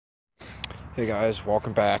Hey guys,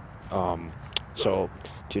 welcome back. So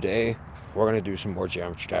today we're gonna do some more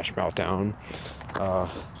Geometry Dash Meltdown. Uh,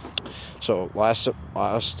 so last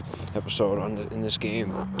episode in this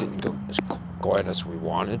game didn't go as quite as we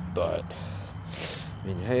wanted, but I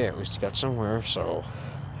mean, hey, at least you got somewhere. So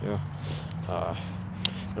yeah.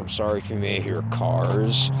 I'm sorry if you may hear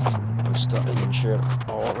cars and stuff and shit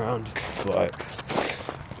all around, but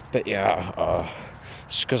yeah,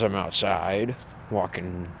 it's because I'm outside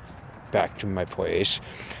walking back to my place,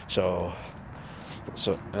 so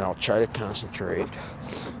and I'll try to concentrate.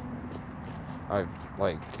 I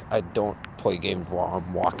don't play games while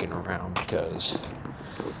I'm walking around because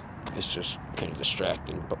it's just kind of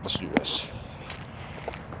distracting, but let's do this.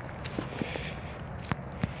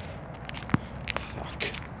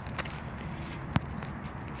 Fuck.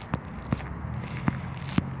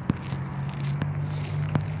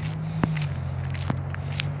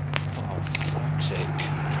 Oh, fuck's sake.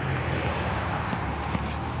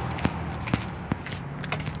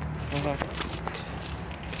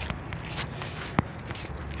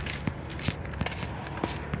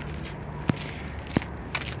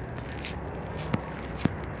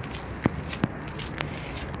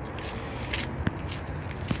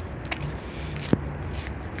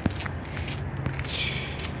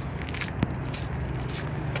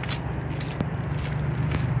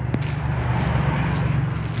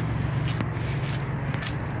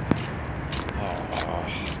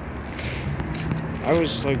 I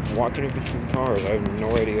was like walking in between cars. I have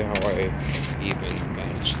no idea how I even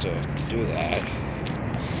managed to do that.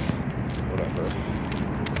 Whatever.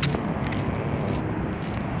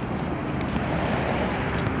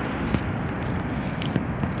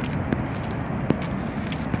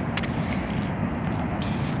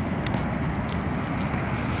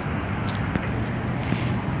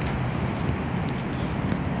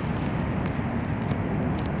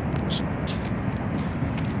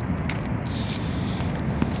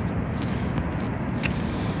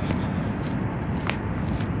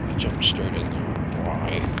 Jump straight in there.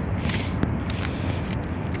 Why?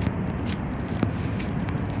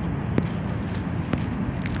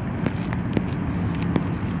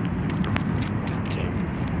 God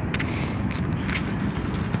damn.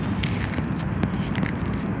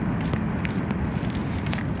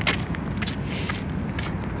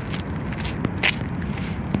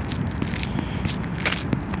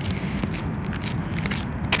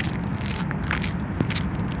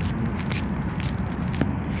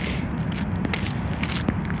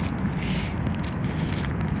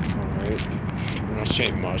 I'm not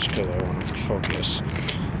saying much because I want to focus.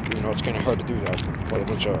 You know, it's kind of hard to do that with a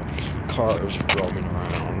bunch of cars roaming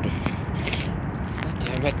around. God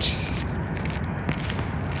damn it.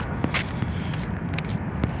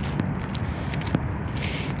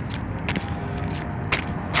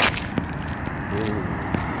 Ooh.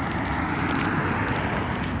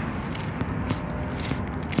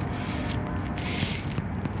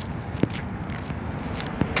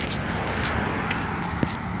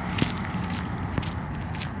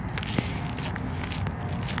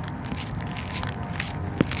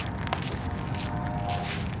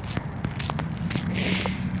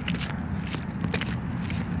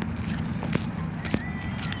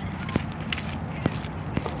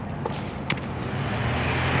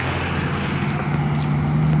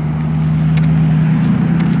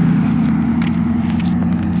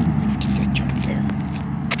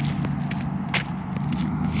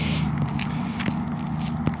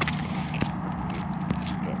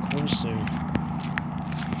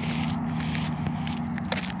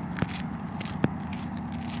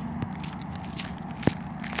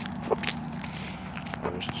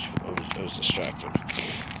 I was distracted.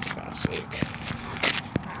 For God's sake.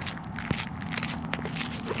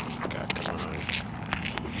 God, come on.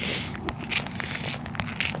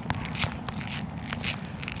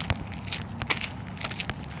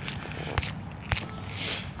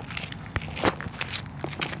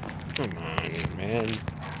 Come on, man.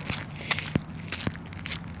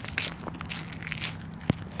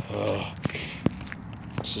 Ugh.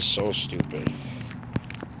 This is so stupid.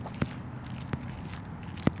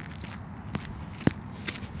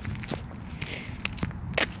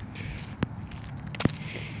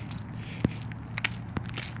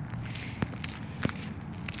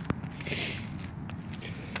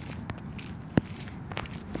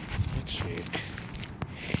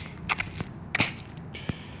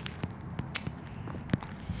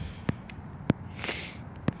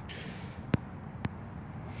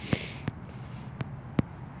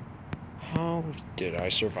 How did I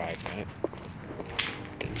survive that?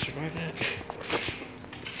 Didn't survive that?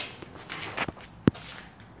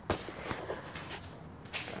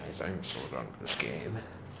 Guys, because I'm so done with this game.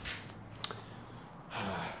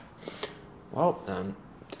 Well, then,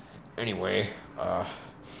 anyway, I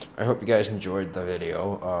hope you guys enjoyed the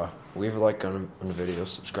video. Leave a like on the video,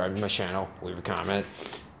 subscribe to my channel, leave a comment.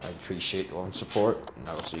 I appreciate the love and support, and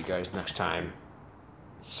I will see you guys next time.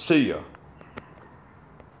 See ya!